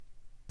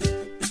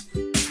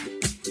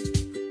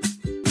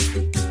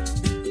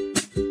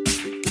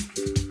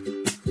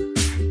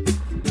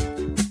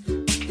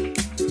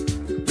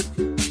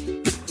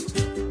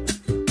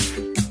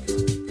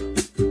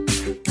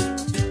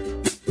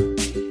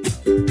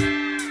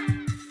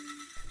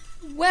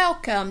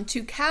Welcome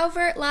to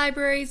Calvert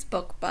Library's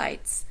Book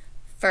Bites,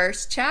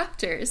 first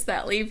chapters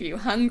that leave you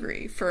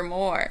hungry for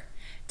more.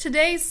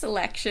 Today's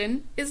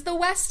selection is The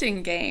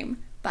Weston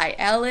Game by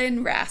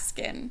Ellen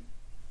Raskin.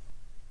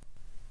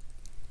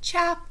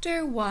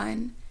 Chapter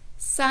 1,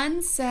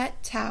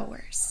 Sunset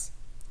Towers.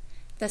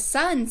 The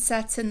sun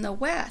sets in the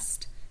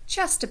west.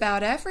 Just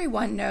about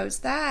everyone knows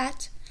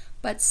that.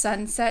 But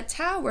Sunset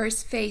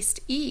Towers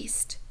faced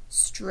east.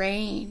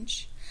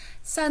 Strange.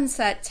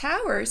 Sunset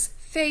Towers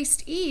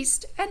faced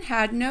east and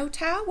had no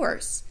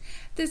towers.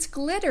 This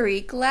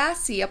glittery,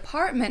 glassy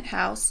apartment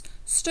house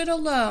stood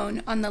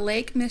alone on the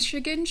Lake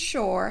Michigan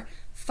shore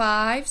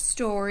 5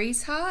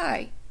 stories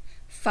high.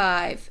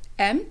 5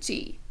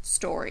 empty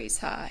stories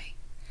high.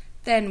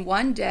 Then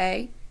one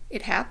day,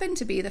 it happened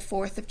to be the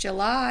 4th of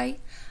July,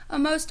 a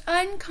most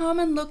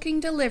uncommon-looking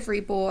delivery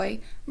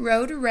boy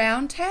rode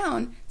around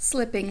town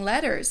slipping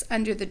letters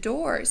under the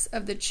doors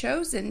of the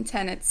chosen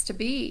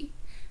tenants-to-be.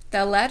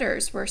 The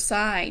letters were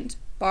signed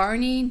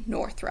Barney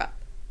Northrop.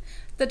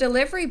 The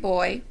delivery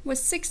boy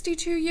was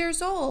 62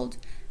 years old,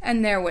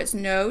 and there was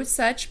no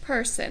such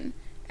person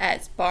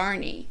as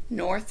Barney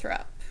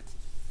Northrop.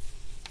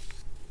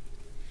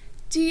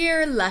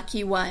 Dear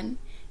lucky one,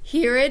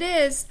 here it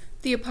is,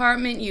 the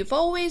apartment you've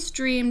always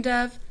dreamed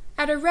of,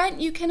 at a rent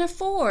you can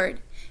afford,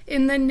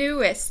 in the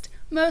newest,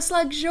 most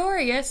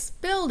luxurious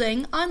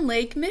building on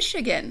Lake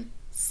Michigan,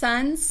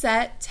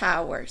 Sunset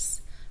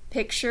Towers.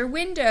 Picture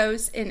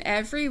windows in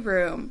every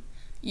room,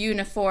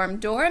 uniform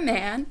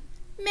doorman,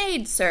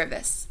 maid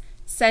service,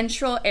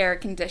 central air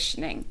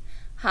conditioning,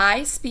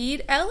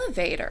 high-speed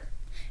elevator,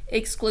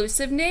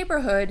 exclusive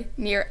neighborhood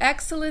near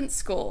excellent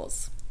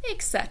schools,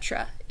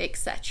 etc.,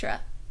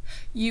 etc.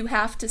 You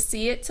have to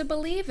see it to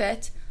believe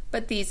it,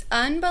 but these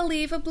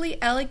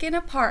unbelievably elegant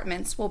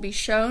apartments will be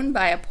shown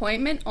by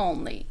appointment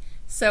only.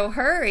 So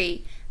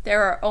hurry,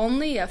 there are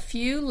only a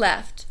few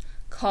left.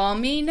 Call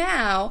me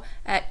now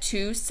at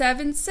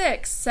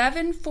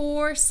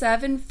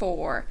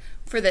 276-7474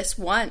 for this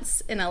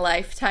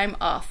once-in-a-lifetime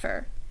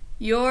offer.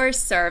 Your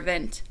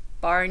servant,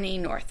 Barney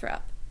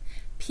Northrop.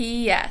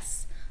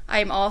 P.S. I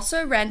am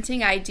also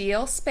renting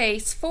ideal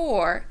space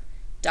for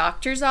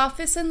doctor's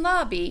office and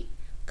lobby,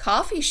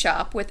 coffee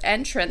shop with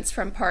entrance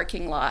from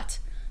parking lot,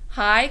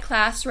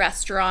 high-class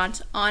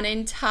restaurant on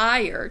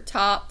entire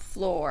top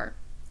floor.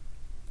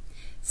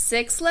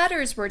 6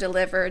 letters were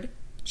delivered,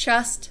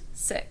 just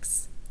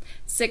 6.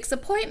 6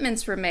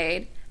 appointments were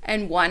made,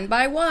 and one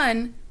by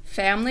one,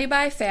 family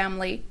by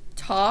family,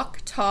 talk,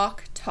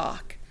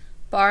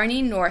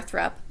 Barney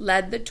Northrop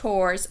led the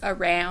tours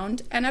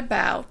around and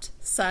about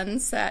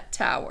Sunset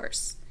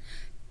Towers.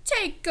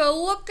 Take a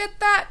look at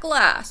that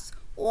glass.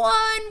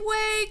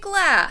 One-way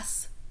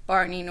glass,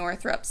 Barney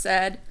Northrop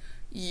said.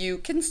 You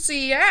can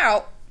see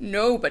out.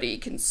 Nobody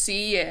can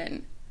see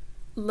in.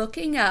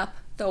 Looking up,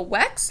 the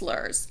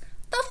Wexlers,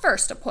 the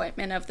first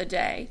appointment of the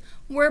day,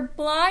 were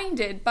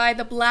blinded by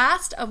the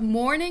blast of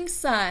morning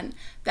sun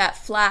that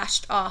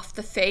flashed off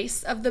the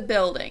face of the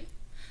building.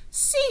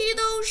 See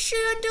those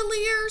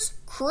chandeliers?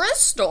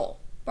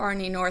 Crystal,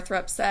 Barney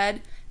Northrop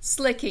said,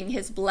 slicking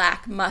his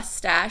black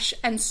mustache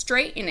and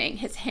straightening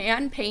his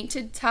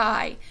hand-painted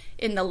tie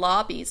in the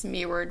lobby's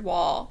mirrored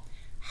wall.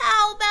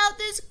 How about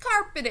this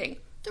carpeting?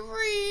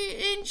 3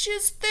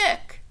 inches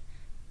thick.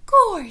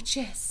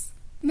 Gorgeous,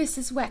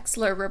 Mrs.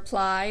 Wexler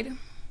replied,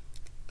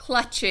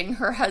 clutching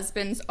her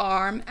husband's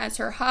arm as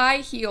her high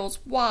heels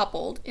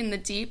wobbled in the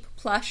deep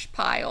plush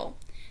pile.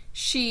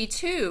 She,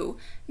 too,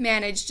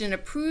 managed an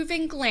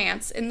approving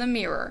glance in the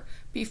mirror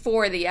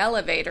before the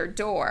elevator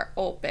door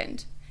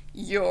opened.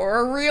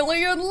 You're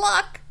really in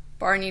luck,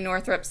 Barney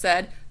Northrop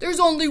said. There's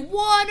only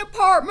 1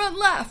 apartment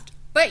left,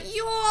 but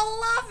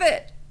you'll love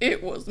it.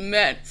 It was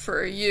meant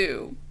for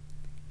you.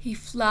 He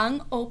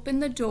flung open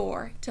the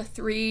door to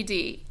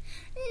 3D.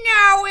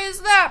 Now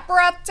is that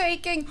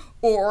breathtaking,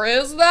 or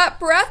is that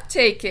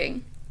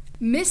breathtaking?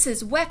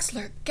 Mrs.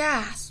 Wexler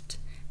gasped.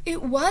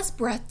 It was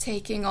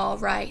breathtaking, all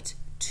right.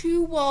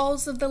 2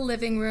 walls of the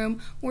living room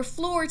were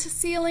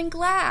floor-to-ceiling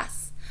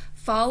glass.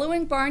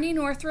 Following Barney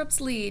Northrop's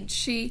lead,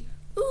 she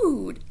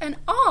oohed and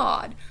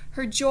awed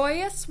her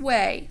joyous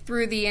way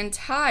through the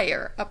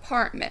entire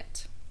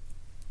apartment.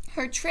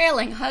 Her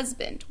trailing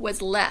husband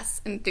was less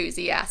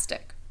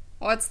enthusiastic.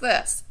 What's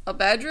this, a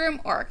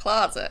bedroom or a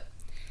closet?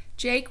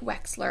 Jake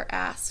Wexler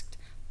asked,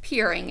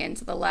 peering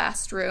into the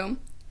last room.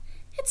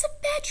 It's a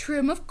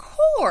bedroom, of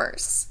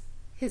course,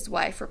 his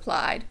wife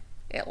replied.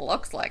 It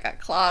looks like a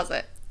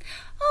closet.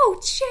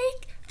 Oh,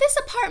 Jake, this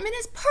apartment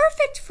is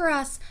perfect for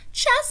us,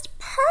 just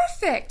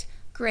perfect,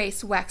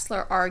 Grace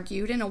Wexler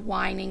argued in a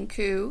whining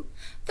coo.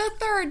 The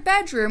 3rd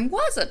bedroom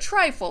was a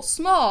trifle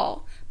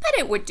small, but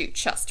it would do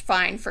just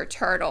fine for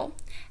Turtle.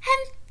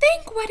 And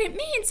think what it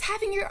means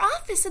having your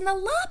office in the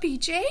lobby,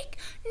 Jake.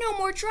 No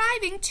more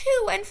driving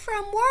to and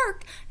from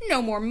work.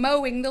 No more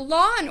mowing the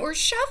lawn or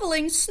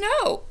shoveling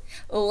snow.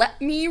 Let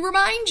me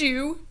remind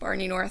you,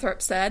 Barney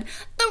Northrop said,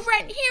 the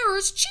rent here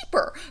is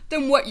cheaper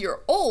than what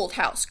your old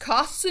house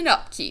costs in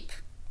upkeep.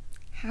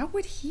 How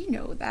would he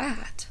know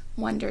that?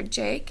 Wondered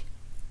Jake.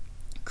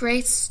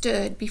 Grace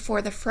stood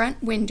before the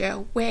front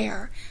window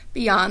where,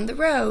 beyond the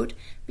road,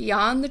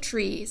 beyond the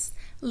trees,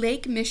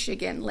 Lake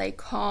Michigan lay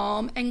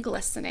calm and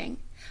glistening.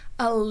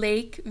 A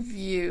lake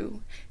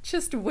view.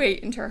 Just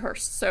wait until her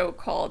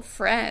so-called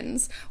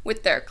friends,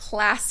 with their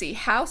classy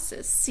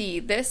houses, see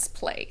this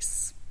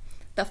place.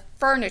 The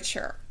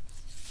furniture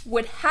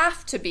would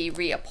have to be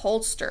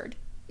reupholstered.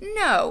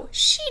 No,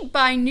 she'd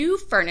buy new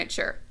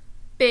furniture,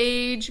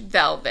 beige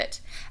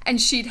velvet,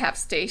 and she'd have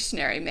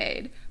stationery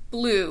made,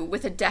 blue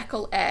with a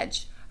decal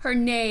edge, her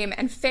name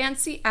and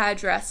fancy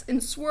address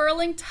in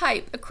swirling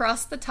type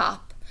across the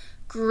top.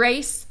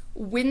 Grace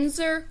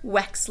Windsor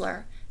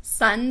Wexler,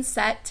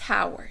 Sunset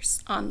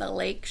Towers on the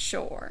lake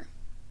shore.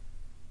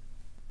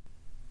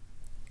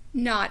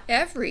 Not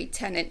every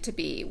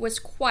tenant-to-be was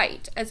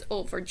quite as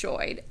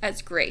overjoyed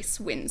as Grace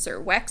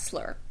Windsor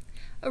Wexler.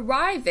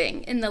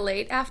 Arriving in the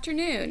late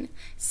afternoon,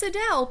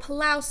 Sidel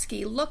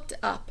Pulowski looked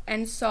up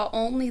and saw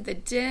only the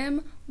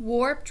dim,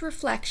 warped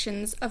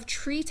reflections of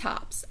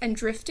treetops and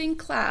drifting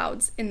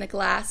clouds in the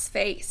glass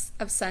face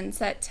of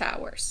Sunset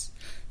Towers.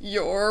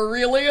 "You're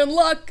really in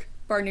luck,"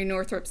 Barney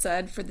Northrop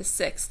said for the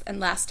 6th and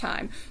last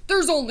time.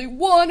 "There's only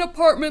one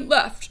apartment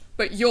left,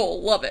 but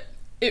you'll love it.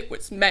 It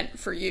was meant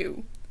for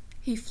you."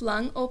 He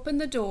flung open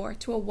the door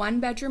to a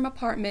one-bedroom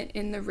apartment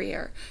in the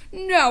rear.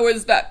 "Now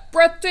is that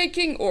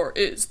breathtaking, or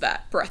is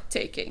that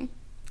breathtaking?"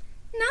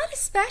 "Not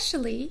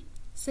especially,"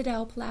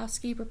 Sidel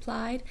Pulowski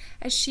replied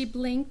as she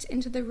blinked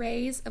into the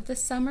rays of the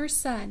summer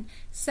sun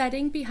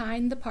setting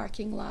behind the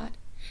parking lot.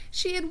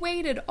 She had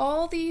waited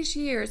all these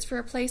years for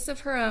a place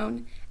of her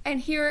own, and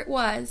here it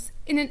was,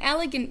 in an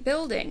elegant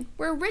building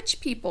where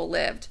rich people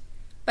lived.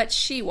 But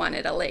she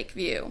wanted a lake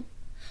view.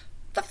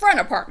 "The front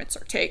apartments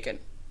are taken,"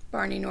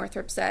 Barney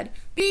Northrop said.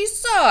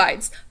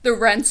 "Besides, the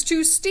rent's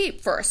too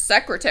steep for a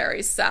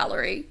secretary's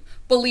salary.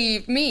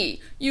 Believe me,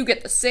 you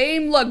get the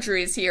same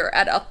luxuries here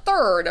at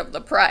 1/3 of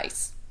the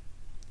price."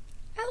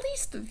 At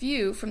least the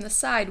view from the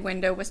side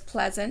window was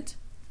pleasant.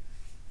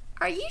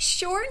 "Are you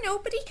sure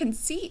nobody can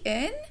see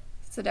in?"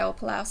 Sidel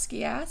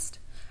Pulowski asked.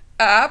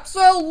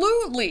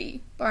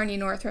 "Absolutely," Barney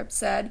Northrop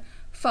said,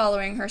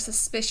 following her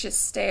suspicious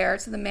stare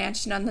to the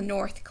mansion on the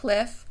north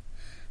cliff.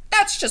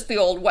 "That's just the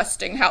old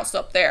Westinghouse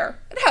up there.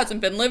 It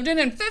hasn't been lived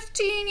in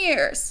 15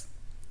 years.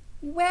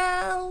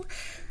 "Well,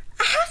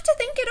 I have to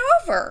think it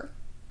over."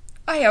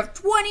 "I have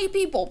 20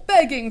 people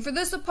begging for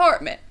this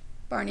apartment,"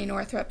 Barney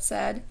Northrop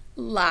said,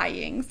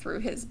 lying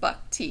through his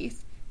buck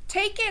teeth.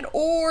 "Take it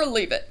or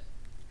leave it."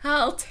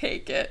 "I'll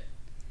take it."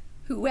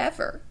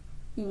 Whoever,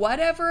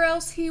 whatever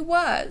else he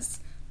was,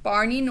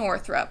 Barney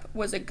Northrop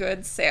was a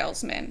good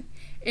salesman.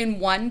 In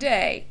one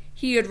day,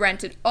 he had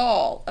rented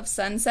all of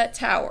Sunset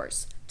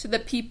Towers to the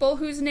people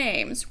whose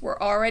names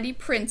were already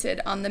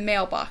printed on the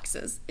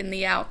mailboxes in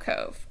the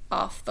alcove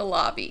off the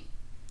lobby.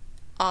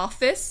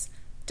 Office,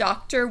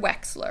 Dr.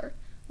 Wexler.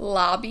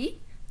 Lobby,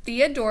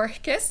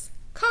 Theodoricus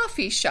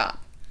Coffee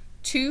Shop.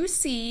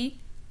 2C,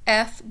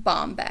 F.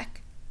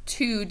 Bombeck.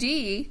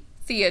 2D,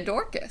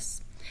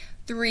 Theodoricus.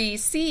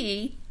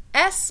 3C,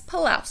 S.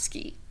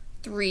 Pulowski.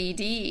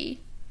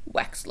 3D,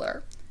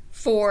 Wexler.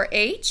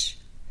 4H,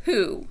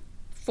 Who.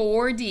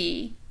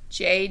 4D,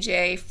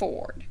 J.J.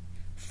 Ford.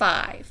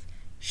 5.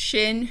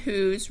 Shin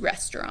Hu's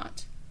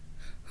Restaurant.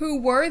 Who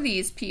were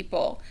these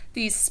people,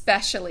 these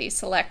specially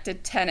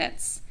selected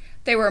tenants?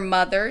 They were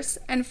mothers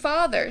and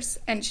fathers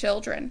and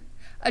children,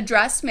 a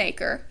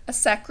dressmaker, a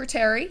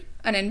secretary,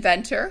 an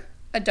inventor,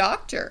 a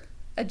doctor,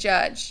 a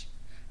judge.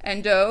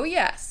 And oh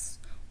yes,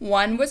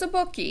 one was a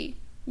bookie,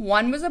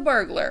 one was a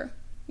burglar,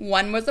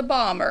 one was a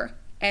bomber,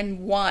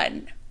 and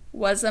one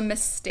was a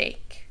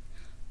mistake.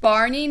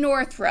 Barney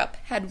Northrop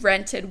had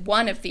rented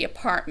one of the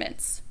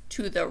apartments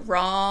to the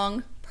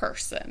wrong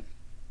person.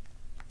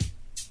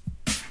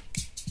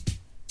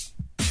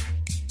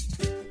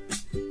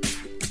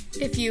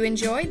 If you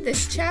enjoyed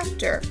this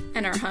chapter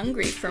and are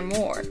hungry for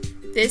more,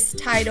 this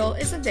title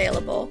is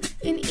available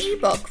in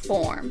ebook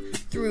form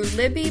through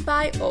Libby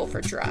by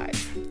Overdrive.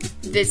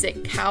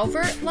 Visit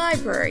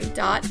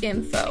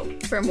calvertlibrary.info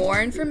for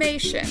more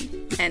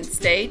information and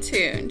stay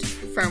tuned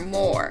for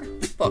more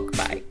book